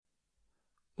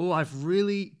Oh, I've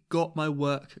really got my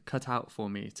work cut out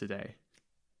for me today.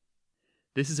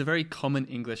 This is a very common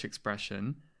English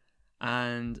expression,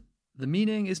 and the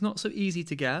meaning is not so easy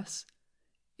to guess.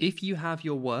 If you have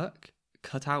your work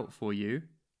cut out for you,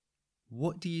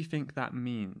 what do you think that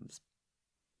means?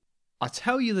 I'll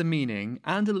tell you the meaning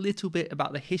and a little bit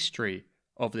about the history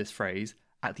of this phrase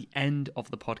at the end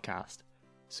of the podcast.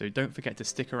 So don't forget to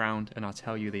stick around and I'll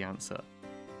tell you the answer.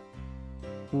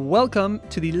 Welcome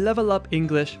to the Level Up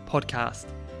English podcast,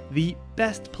 the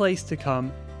best place to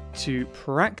come to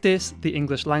practice the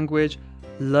English language,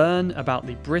 learn about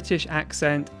the British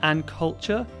accent and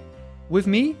culture, with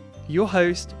me, your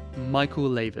host, Michael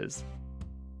Lavers.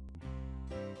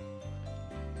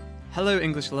 Hello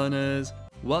English learners,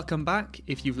 welcome back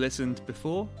if you've listened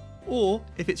before, or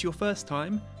if it's your first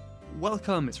time,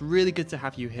 welcome, it's really good to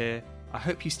have you here. I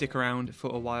hope you stick around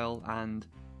for a while and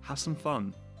have some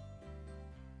fun.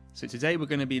 So today we're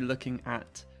going to be looking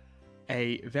at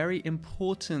a very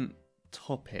important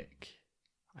topic.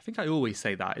 I think I always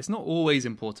say that. It's not always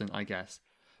important, I guess.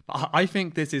 But I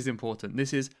think this is important.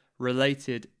 This is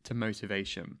related to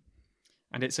motivation.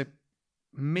 And it's a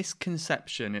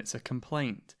misconception, it's a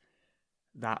complaint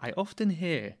that I often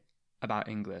hear about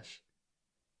English.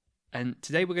 And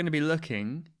today we're going to be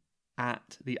looking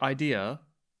at the idea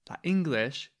that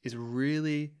English is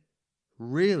really,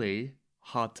 really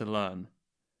hard to learn.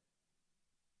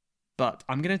 But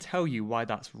I'm going to tell you why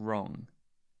that's wrong.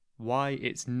 Why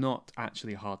it's not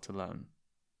actually hard to learn.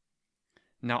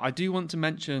 Now, I do want to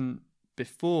mention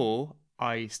before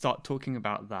I start talking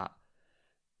about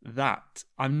that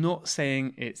I'm not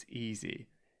saying it's easy.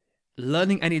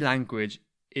 Learning any language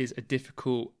is a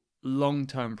difficult,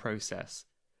 long-term process.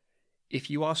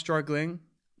 If you are struggling,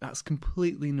 that's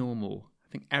completely normal.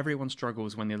 I think everyone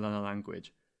struggles when they learn a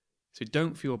language. So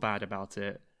don't feel bad about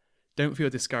it. Don't feel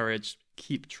discouraged.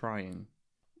 Keep trying.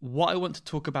 What I want to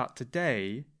talk about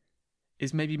today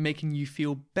is maybe making you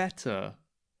feel better,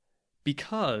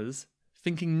 because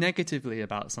thinking negatively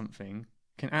about something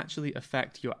can actually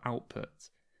affect your output.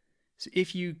 So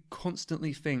if you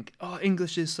constantly think, oh,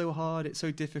 English is so hard, it's so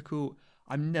difficult,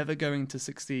 I'm never going to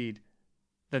succeed,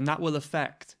 then that will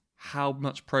affect how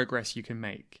much progress you can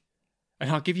make.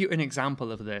 And I'll give you an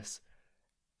example of this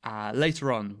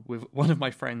later on with one of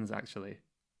my friends, actually.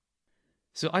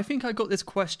 So I think I got this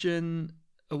question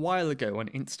a while ago on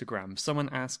Instagram. Someone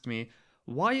asked me,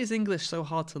 why is English so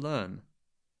hard to learn?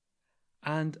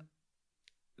 And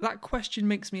that question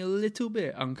makes me a little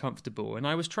bit uncomfortable, and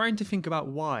I was trying to think about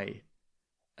why.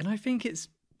 And I think it's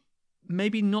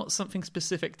maybe not something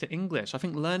specific to English. I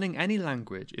think learning any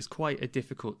language is quite a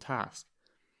difficult task.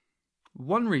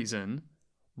 One reason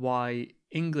why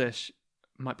English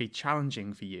might be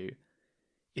challenging for you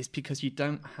is because you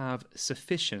don't have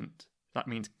sufficient, that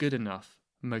means good enough,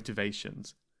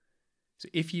 motivations. So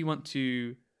if you want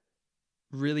to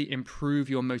really improve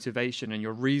your motivation and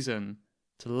your reason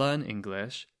to learn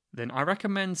English, then I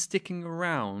recommend sticking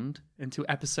around until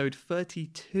episode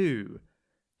 32.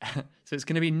 So it's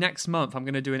going to be next month. I'm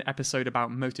going to do an episode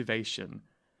about motivation.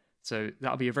 So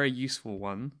that'll be a very useful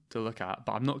one to look at,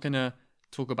 but I'm not going to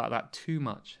talk about that too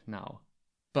much now.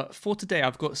 But for today,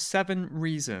 I've got 7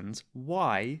 reasons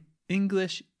why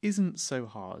English isn't so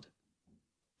hard.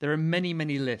 There are many,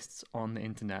 many lists on the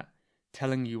internet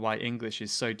telling you why English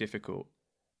is so difficult.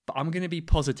 But I'm going to be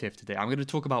positive today. I'm going to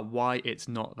talk about why it's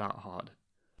not that hard.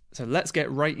 So let's get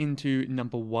right into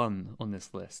number 1 on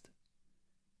this list.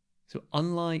 So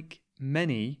unlike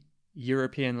many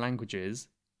European languages,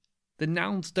 the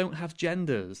nouns don't have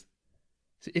genders.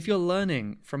 So if you're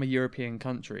learning from a European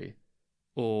country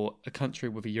or a country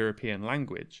with a European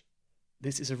language,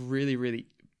 this is a really, really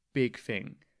big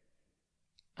thing.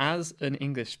 As an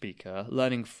English speaker,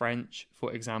 learning French,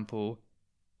 for example,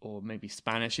 or maybe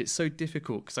Spanish, it's so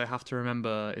difficult because I have to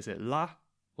remember, is it la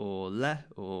or le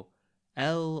or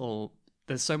el, or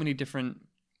there's so many different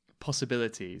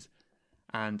possibilities.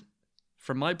 And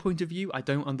from my point of view, I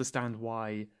don't understand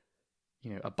why,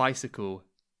 a bicycle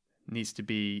needs to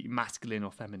be masculine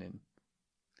or feminine.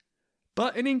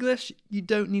 But in English, you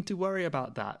don't need to worry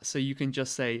about that. So you can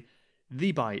just say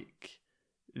the bike,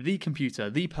 the computer,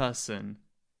 the person.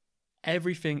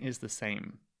 Everything is the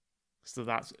same. So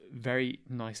that's very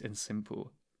nice and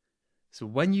simple. So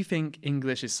when you think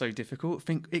English is so difficult,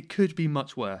 think it could be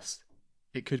much worse.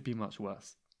 It could be much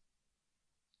worse.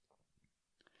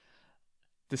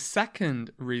 The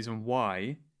second reason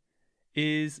why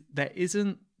is there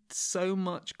isn't so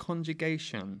much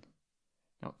conjugation.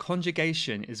 Now,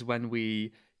 conjugation is when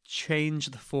we change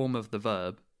the form of the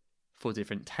verb for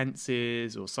different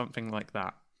tenses or something like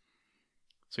that.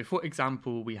 So for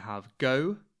example, we have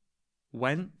go,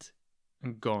 went,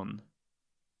 and gone.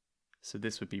 So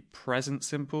this would be present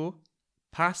simple,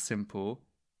 past simple,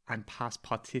 and past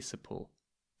participle.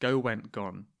 Go, went,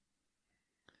 gone.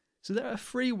 So there are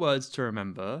 3 words to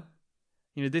remember.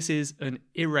 This is an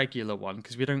irregular one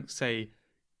because we don't say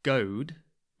goed,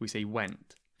 we say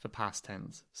went for past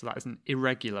tense. So that is an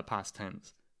irregular past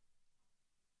tense.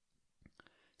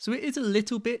 So it is a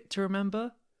little bit to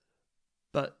remember,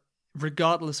 but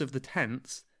regardless of the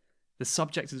tense, the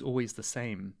subject is always the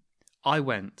same. I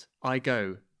went, I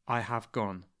go, I have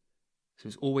gone. So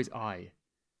it's always I.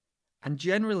 And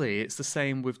generally it's the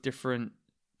same with different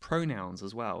pronouns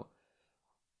as well.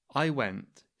 I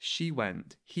went, she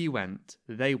went, he went,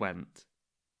 they went.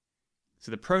 So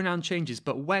the pronoun changes,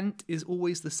 but went is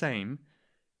always the same.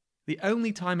 The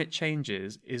only time it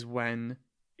changes is when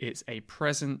it's a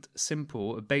present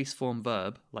simple, a base form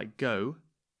verb, like go.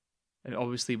 And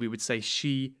obviously we would say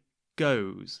she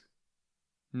goes,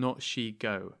 not she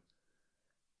go.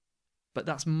 But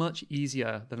that's much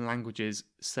easier than languages,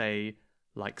 say,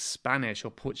 like Spanish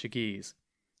or Portuguese.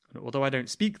 And although I don't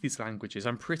speak these languages,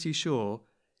 I'm pretty sure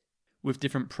with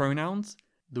different pronouns,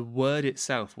 the word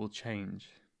itself will change.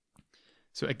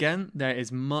 So again, there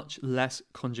is much less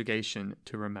conjugation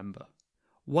to remember.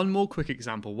 One more quick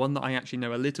example, one that I actually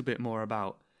know a little bit more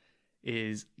about,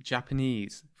 is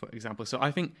Japanese, for example. So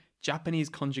I think Japanese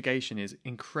conjugation is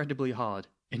incredibly hard,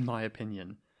 in my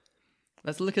opinion.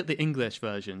 Let's look at the English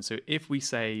version. So if we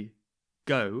say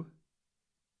go,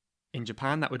 in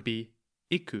Japan that would be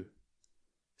iku.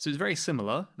 So it's very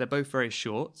similar. They're both very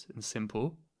short and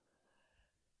simple.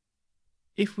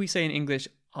 If we say in English,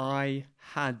 I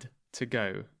had to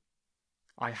go,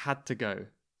 I had to go,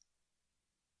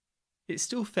 it's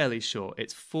still fairly short.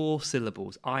 It's 4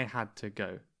 syllables. I had to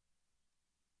go.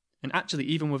 And actually,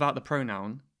 even without the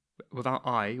pronoun, without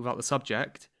the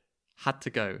subject, had to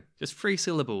go. Just 3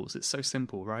 syllables. It's so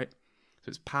simple, right? So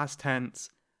it's past tense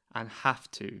and have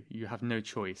to. You have no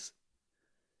choice.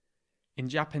 In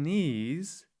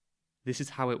Japanese, this is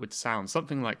how it would sound.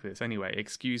 Something like this. Anyway,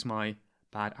 excuse my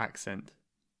bad accent.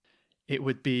 It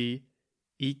would be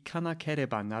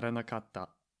ikanakereba naranakatta.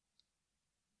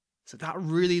 So that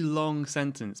really long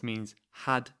sentence means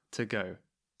had to go.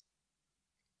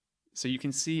 So you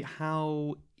can see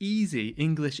how easy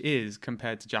English is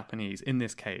compared to Japanese in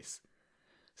this case.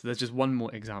 So there's just one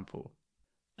more example.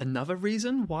 Another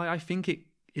reason why I think it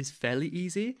is fairly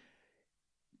easy,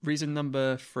 reason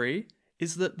number 3,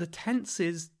 is that the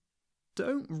tenses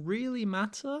don't really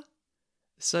matter.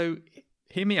 So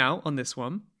hear me out on this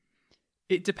one.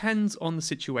 It depends on the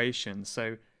situation.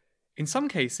 So in some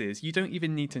cases, you don't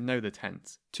even need to know the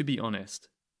tense, to be honest.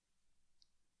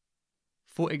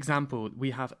 For example,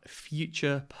 we have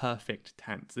future perfect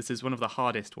tense. This is one of the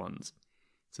hardest ones.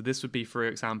 So this would be, for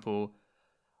example,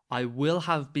 I will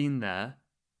have been there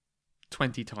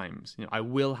 20 times. I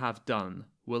will have done,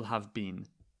 will have been,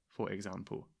 for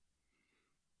example.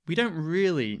 We don't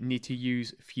really need to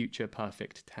use future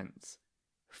perfect tense.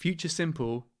 Future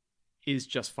simple is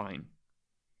just fine.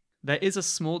 There is a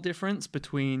small difference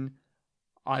between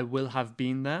I will have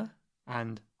been there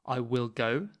and I will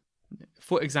go.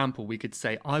 For example, we could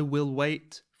say I will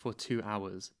wait for 2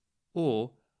 hours,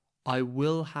 or I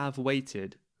will have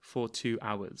waited for 2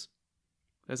 hours.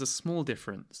 There's a small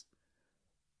difference,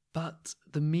 but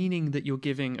the meaning that you're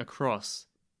giving across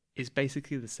is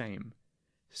basically the same.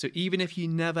 So even if you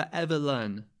never ever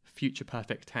learn future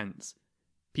perfect tense,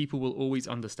 people will always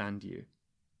understand you.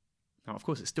 Now, of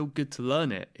course, it's still good to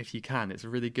learn it if you can. It's a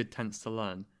really good tense to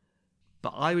learn.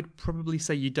 But I would probably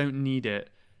say you don't need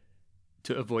it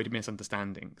to avoid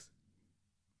misunderstandings.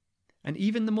 And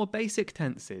even the more basic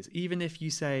tenses, even if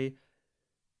you say,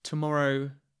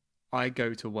 tomorrow I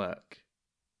go to work,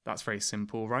 that's very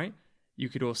simple, right? You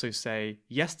could also say,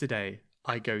 yesterday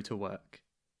I go to work.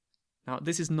 Now,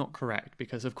 this is not correct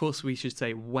because, of course, we should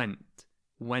say went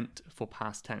for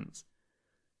past tense.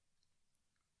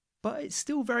 But it's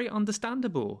still very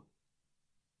understandable.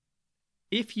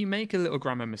 If you make a little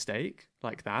grammar mistake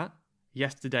like that,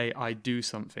 yesterday I do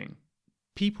something,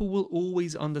 people will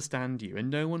always understand you and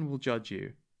no one will judge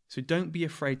you. So don't be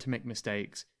afraid to make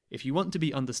mistakes. If you want to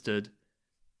be understood,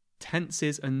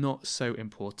 tenses are not so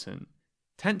important.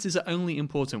 Tenses are only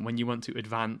important when you want to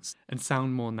advance and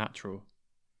sound more natural.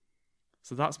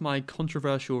 So that's my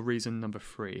controversial reason number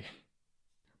 3.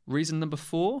 Reason number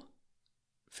 4,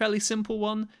 fairly simple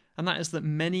one, and that is that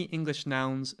many English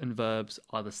nouns and verbs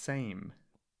are the same,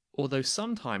 although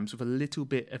sometimes with a little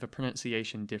bit of a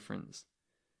pronunciation difference.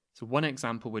 So one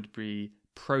example would be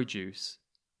produce,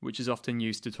 which is often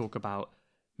used to talk about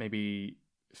maybe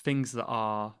things that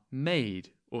are made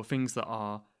or things that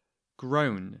are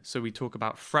grown. So we talk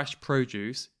about fresh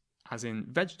produce as in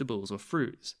vegetables or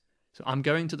fruits. So I'm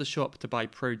going to the shop to buy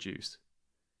produce.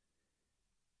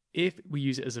 If we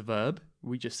use it as a verb,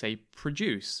 we just say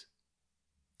produce.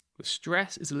 The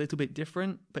stress is a little bit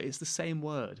different, but it's the same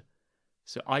word.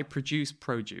 So I produce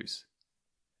produce.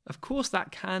 Of course,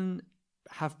 that can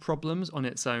have problems on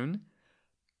its own,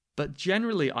 but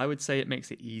generally I would say it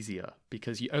makes it easier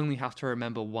because you only have to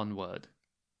remember one word.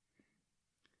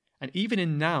 And even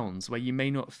in nouns where you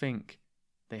may not think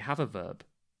they have a verb.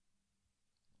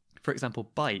 For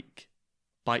example, bike.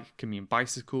 Bike can mean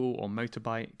bicycle or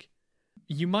motorbike.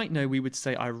 You might know we would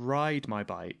say I ride my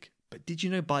bike, but did you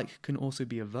know bike can also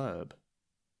be a verb?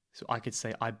 So I could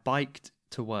say I biked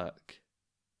to work.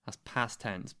 That's past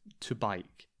tense, to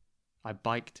bike. I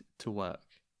biked to work.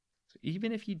 So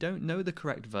even if you don't know the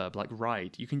correct verb, like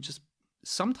ride, you can just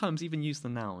sometimes even use the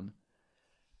noun.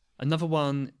 Another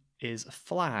one is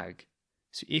flag.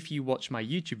 So if you watch my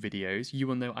YouTube videos, you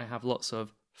will know I have lots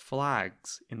of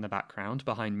flags in the background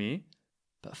behind me.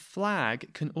 But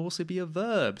flag can also be a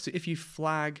verb. So if you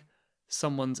flag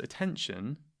someone's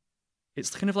attention,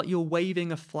 it's kind of like you're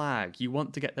waving a flag. You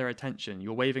want to get their attention.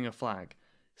 You're waving a flag.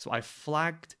 So I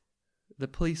flagged the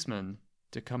policeman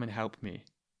to come and help me.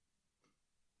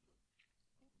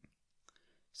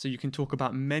 So you can talk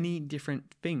about many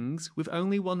different things with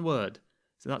only one word.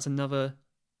 So that's another,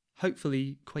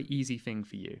 hopefully, quite easy thing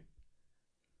for you.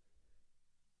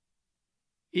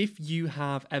 If you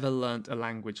have ever learnt a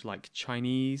language like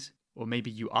Chinese, or maybe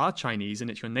you are Chinese and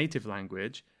it's your native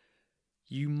language,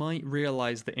 you might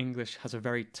realize that English has a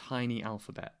very tiny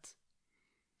alphabet.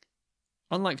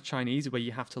 Unlike Chinese, where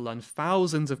you have to learn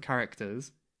thousands of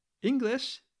characters,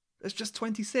 English, there's just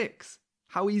 26.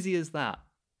 How easy is that?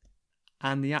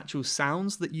 And the actual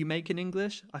sounds that you make in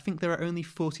English, I think there are only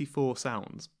 44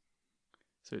 sounds.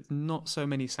 So it's not so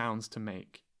many sounds to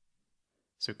make.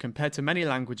 So compared to many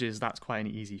languages, that's quite an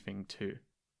easy thing too.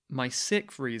 My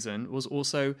sixth reason was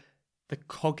also the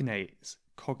cognates.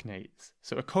 Cognates.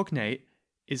 So a cognate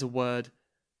is a word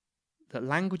that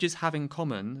languages have in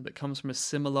common that comes from a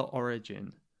similar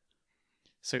origin.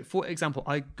 So for example,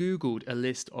 I Googled a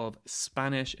list of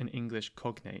Spanish and English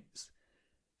cognates.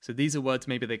 So these are words,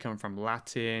 maybe they come from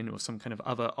Latin or some kind of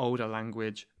other older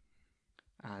language.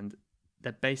 And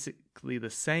they're basically the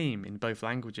same in both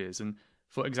languages. And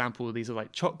for example, these are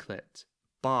like chocolate,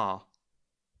 bar.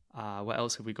 What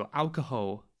else have we got?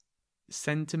 Alcohol,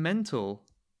 sentimental,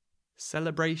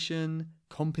 celebration,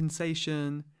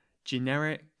 compensation,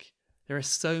 generic. There are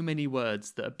so many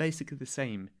words that are basically the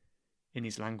same in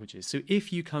these languages. So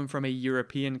if you come from a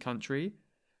European country,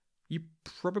 you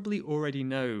probably already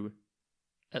know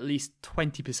at least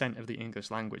 20% of the English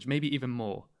language, maybe even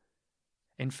more.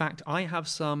 In fact, I have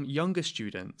some younger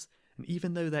students, and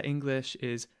even though their English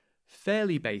is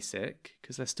fairly basic,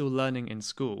 because they're still learning in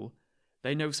school,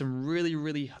 they know some really,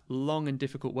 really long and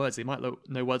difficult words. They might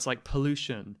know words like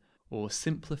pollution, or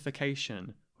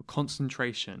simplification, or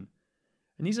concentration.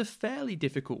 And these are fairly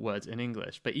difficult words in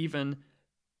English, but even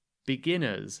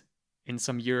beginners in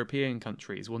some European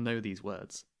countries will know these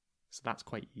words. So that's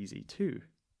quite easy too.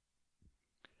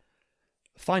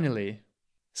 Finally,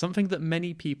 something that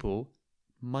many people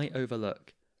might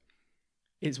overlook.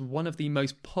 It's one of the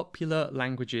most popular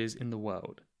languages in the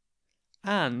world.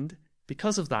 And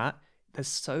because of that, there's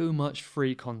so much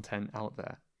free content out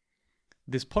there.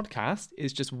 This podcast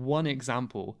is just one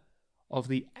example of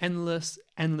the endless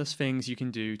things you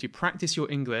can do to practice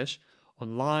your English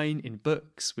online, in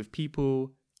books, with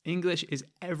people. English is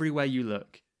everywhere you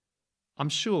look. I'm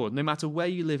sure no matter where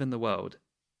you live in the world,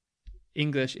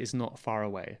 English is not far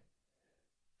away.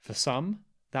 For some,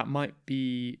 that might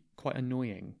be quite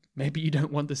annoying. Maybe you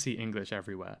don't want to see English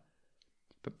everywhere.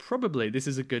 But probably this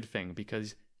is a good thing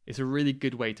because it's a really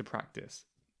good way to practice.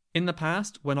 In the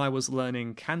past, when I was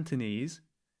learning Cantonese,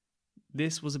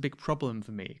 this was a big problem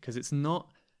for me because it's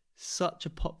not such a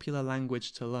popular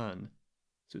language to learn.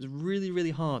 So it's really,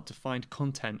 really hard to find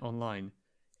content online,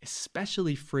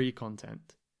 especially free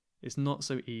content. It's not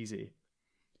so easy.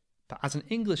 But as an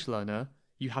English learner,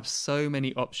 you have so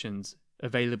many options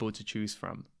available to choose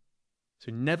from.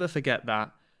 So never forget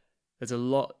that. There's a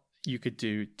lot you could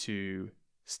do to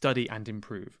study and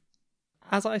improve.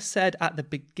 As I said at the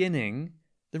beginning,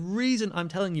 the reason I'm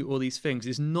telling you all these things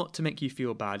is not to make you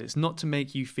feel bad. It's not to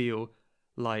make you feel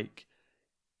like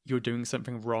you're doing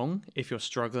something wrong if you're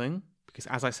struggling, because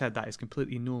as I said, that is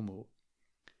completely normal.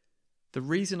 The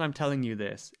reason I'm telling you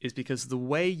this is because the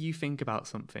way you think about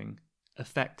something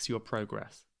affects your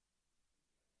progress.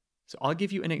 So I'll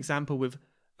give you an example with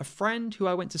a friend who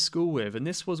I went to school with, and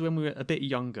this was when we were a bit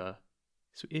younger.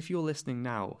 So if you're listening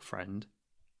now, friend,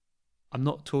 I'm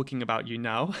not talking about you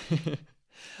now,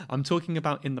 I'm talking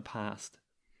about in the past.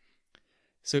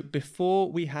 So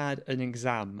before we had an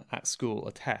exam at school,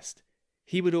 a test,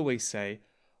 he would always say,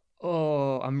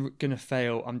 "Oh, I'm going to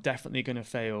fail. I'm definitely going to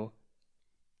fail."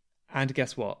 And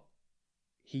guess what?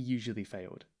 He usually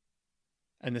failed.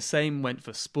 And the same went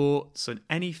for sports and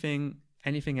anything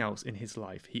else in his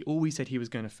life. He always said he was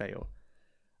going to fail.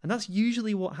 And that's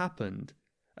usually what happened.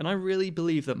 And I really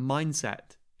believe that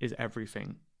mindset is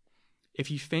everything. If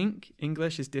you think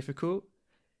English is difficult,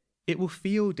 it will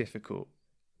feel difficult.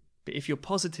 But if you're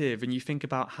positive and you think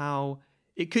about how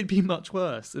it could be much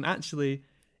worse, and actually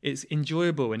it's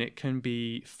enjoyable and it can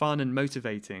be fun and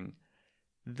motivating,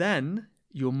 then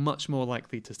you're much more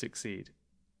likely to succeed.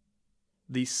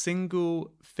 The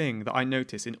single thing that I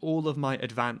notice in all of my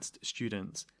advanced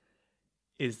students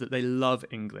is that they love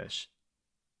English.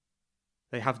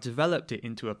 They have developed it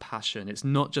into a passion. It's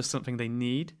not just something they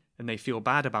need and they feel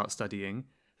bad about studying.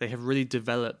 They have really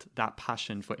developed that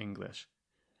passion for English.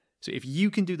 So if you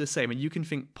can do the same and you can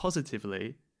think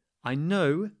positively, I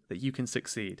know that you can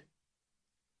succeed.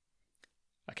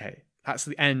 Okay, that's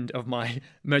the end of my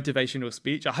motivational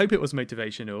speech. I hope it was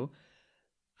motivational.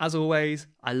 As always,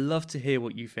 I love to hear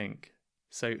what you think.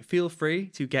 So feel free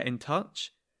to get in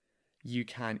touch. You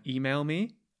can email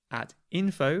me at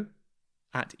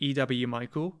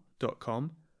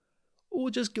info@ewmichael.com or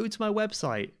just go to my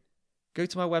website. Go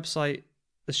to my website.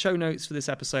 The show notes for this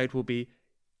episode will be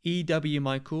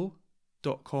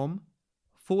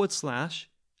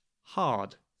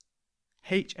ewmichael.com/hard.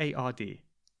 HARD.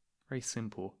 Very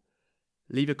simple.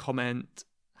 Leave a comment,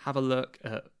 have a look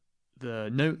at the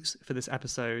notes for this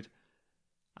episode,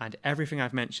 and everything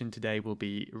I've mentioned today will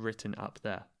be written up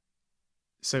there.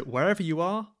 So wherever you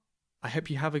are, I hope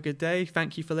you have a good day.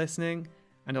 Thank you for listening,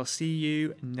 and I'll see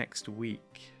you next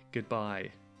week.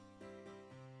 Goodbye.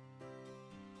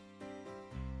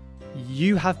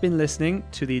 You have been listening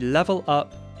to the Level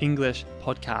Up English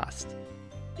podcast.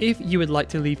 If you would like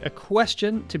to leave a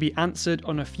question to be answered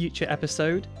on a future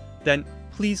episode, then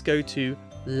please go to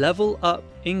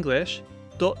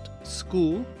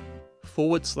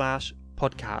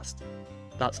levelupenglish.school/podcast.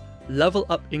 That's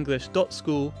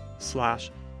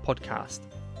levelupenglish.school/podcast.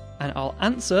 And I'll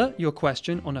answer your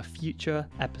question on a future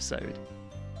episode.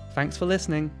 Thanks for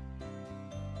listening.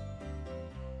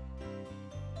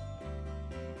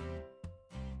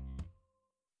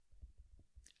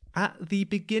 At the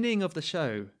beginning of the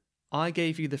show, I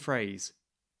gave you the phrase,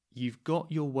 "You've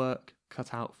got your work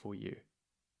cut out for you."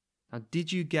 Now,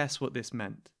 did you guess what this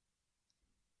meant?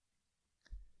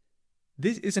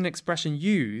 This is an expression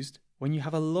used when you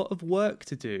have a lot of work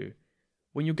to do,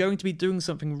 when you're going to be doing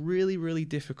something really, really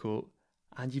difficult,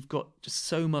 and you've got just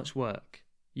so much work.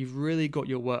 You've really got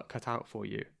your work cut out for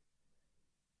you.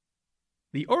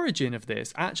 The origin of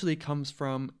this actually comes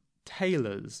from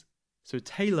tailors. So a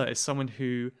tailor is someone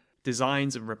who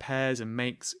designs and repairs and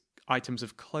makes items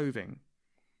of clothing.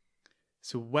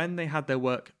 So when they had their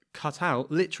work cut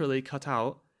out, literally cut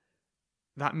out,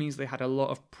 that means they had a lot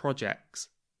of projects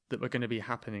that were going to be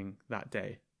happening that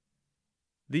day.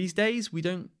 These days, we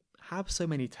don't have so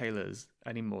many tailors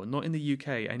anymore, not in the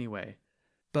UK anyway,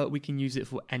 but we can use it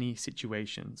for any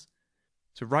situations.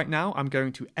 So right now, I'm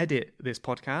going to edit this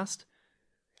podcast.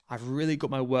 I've really got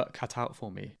my work cut out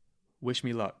for me. Wish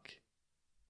me luck.